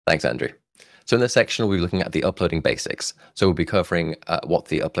Thanks, Andrew. So in this section, we'll be looking at the uploading basics. So we'll be covering what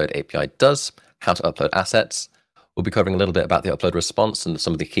the upload API does, how to upload assets. We'll be covering a little bit about the upload response and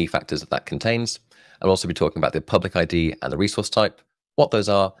some of the key factors that contains. And we'll also be talking about the public ID and the resource type, what those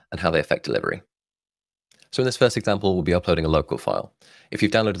are, and how they affect delivery. So in this first example, we'll be uploading a local file. If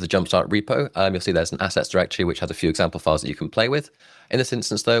you've downloaded the Jumpstart repo, you'll see there's an assets directory which has a few example files that you can play with. In this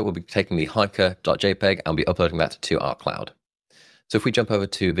instance, though, we'll be taking the hiker.jpg and we'll be uploading that to our cloud. So if we jump over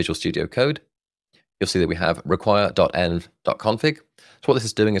to Visual Studio Code, you'll see that we have require.env.config. So what this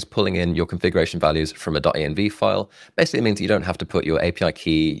is doing is pulling in your configuration values from a .env file. Basically, it means that you don't have to put your API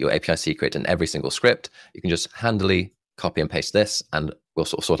key, your API secret in every single script. You can just handily copy and paste this, and we'll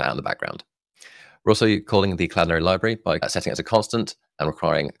sort it out in the background. We're also calling the Cloudinary library by setting it as a constant and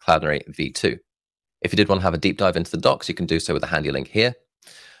requiring Cloudinary v2. If you did want to have a deep dive into the docs, you can do so with a handy link here.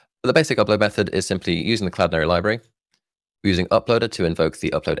 But the basic upload method is simply using the Cloudinary library. We're using uploader to invoke the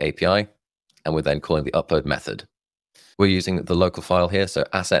upload API, and we're then calling the upload method. We're using the local file here, so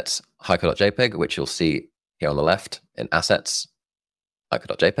assets hiker.jpg, which you'll see here on the left in assets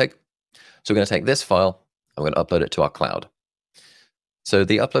hiker.jpg. So we're going to take this file and we're going to upload it to our cloud. So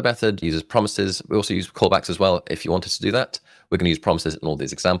the upload method uses promises. We also use callbacks as well if you wanted to do that. We're going to use promises in all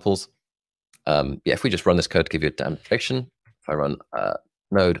these examples. If we just run this code to give you a demonstration, if I run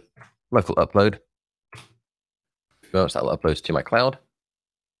node local upload, that'll upload to my cloud.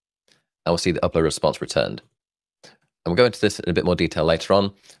 And we'll see the upload response returned. And we'll go into this in a bit more detail later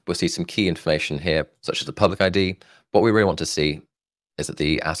on. We'll see some key information here, such as the public ID. What we really want to see is that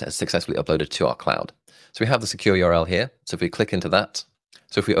the asset is successfully uploaded to our cloud. So we have the secure URL here. So if we click into that,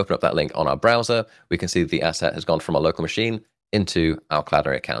 so if we open up that link on our browser, we can see that the asset has gone from our local machine into our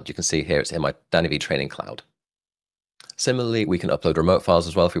Cloudinary account. You can see here it's in my DaniV training cloud. Similarly, we can upload remote files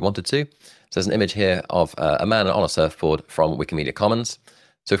as well if we wanted to. So there's an image here of a man on a surfboard from Wikimedia Commons.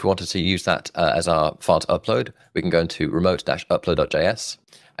 So if we wanted to use that as our file to upload, we can go into remote-upload.js,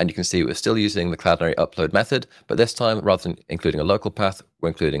 and you can see we're still using the Cloudinary upload method, but this time, rather than including a local path, we're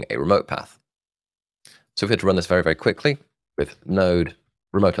including a remote path. So if we had to run this very, very quickly with node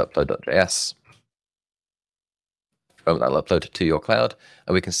remote-upload.js, that'll upload to your cloud,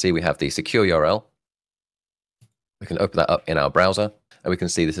 and we can see we have the secure URL. We can open that up in our browser, and we can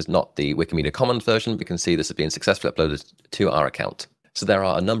see this is not the Wikimedia Commons version. We can see this has been successfully uploaded to our account. So there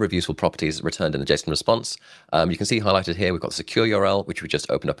are a number of useful properties returned in the JSON response. You can see highlighted here, we've got the secure URL, which we just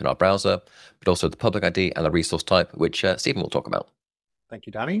opened up in our browser, but also the public ID and the resource type, which Stephen will talk about. Thank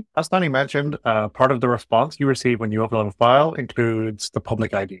you, Danny. As Danny mentioned, part of the response you receive when you upload a file includes the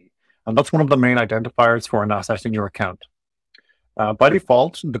public ID. And that's one of the main identifiers for an asset in your account. By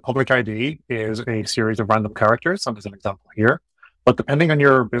default, the public ID is a series of random characters, and there's an example here. But depending on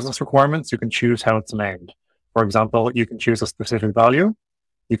your business requirements, you can choose how it's named. For example, you can choose a specific value.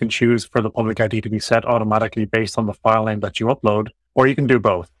 You can choose for the public ID to be set automatically based on the file name that you upload, or you can do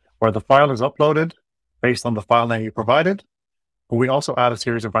both, where the file is uploaded based on the file name you provided. But we also add a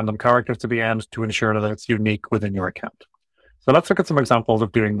series of random characters to the end to ensure that it's unique within your account. So let's look at some examples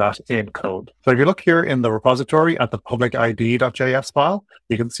of doing that in code. So if you look here in the repository at the public ID.js file,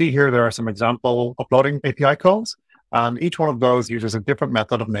 you can see here there are some example uploading API calls, and each one of those uses a different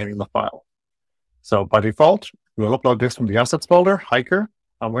method of naming the file. So by default, we'll upload this from the assets folder, hiker,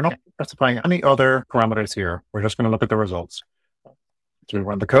 and we're not specifying any other parameters here. We're just going to look at the results. So we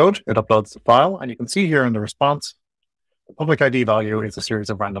run the code, it uploads the file, and you can see here in the response, the public ID value is a series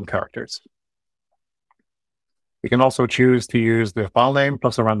of random characters. You can also choose to use the file name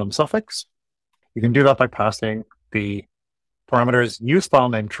plus a random suffix. You can do that by passing the parameters use file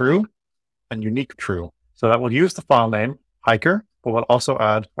name true and unique true. So that will use the file name hiker, but we'll also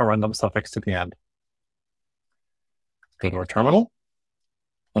add a random suffix to the end. Go to our terminal,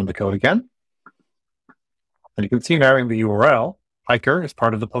 run the code again. And you can see now in the URL, hiker is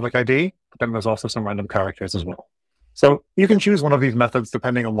part of the public ID, but then there's also some random characters as well. So you can choose one of these methods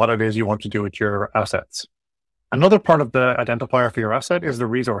depending on what it is you want to do with your assets. Another part of the identifier for your asset is the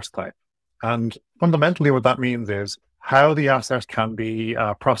resource type. And fundamentally what that means is how the asset can be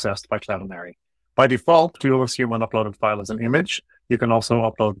processed by Cloudinary. By default, you'll assume an uploaded file is an image. You can also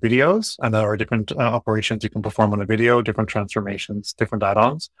upload videos, and there are different operations you can perform on a video, different transformations, different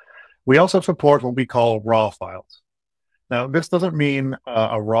add-ons. We also support what we call raw files. Now, this doesn't mean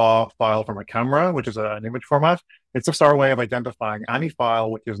a raw file from a camera, which is an image format. It's just our way of identifying any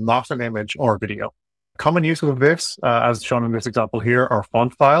file which is not an image or video. Common uses of this, as shown in this example here, are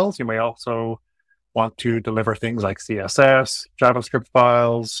font files. You may also want to deliver things like CSS, JavaScript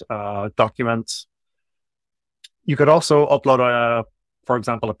files, documents. You could also upload, for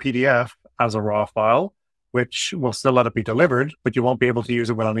example, a PDF as a raw file, which will still let it be delivered, but you won't be able to use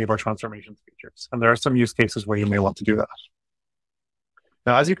it with any of our transformations features. And there are some use cases where you may want to do that.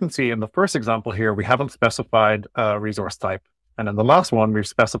 Now, as you can see in the first example here, we haven't specified a resource type. And in the last one, we've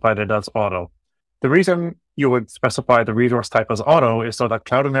specified it as auto. The reason you would specify the resource type as auto is so that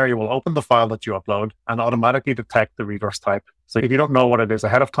Cloudinary will open the file that you upload and automatically detect the resource type. So if you don't know what it is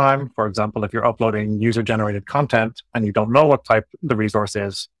ahead of time, for example, if you're uploading user-generated content and you don't know what type the resource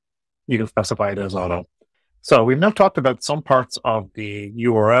is, you can specify it as auto. So we've now talked about some parts of the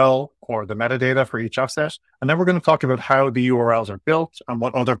URL or the metadata for each asset, and then we're going to talk about how the URLs are built and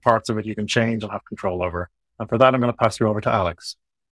what other parts of it you can change and have control over. And for that, I'm going to pass you over to Alex.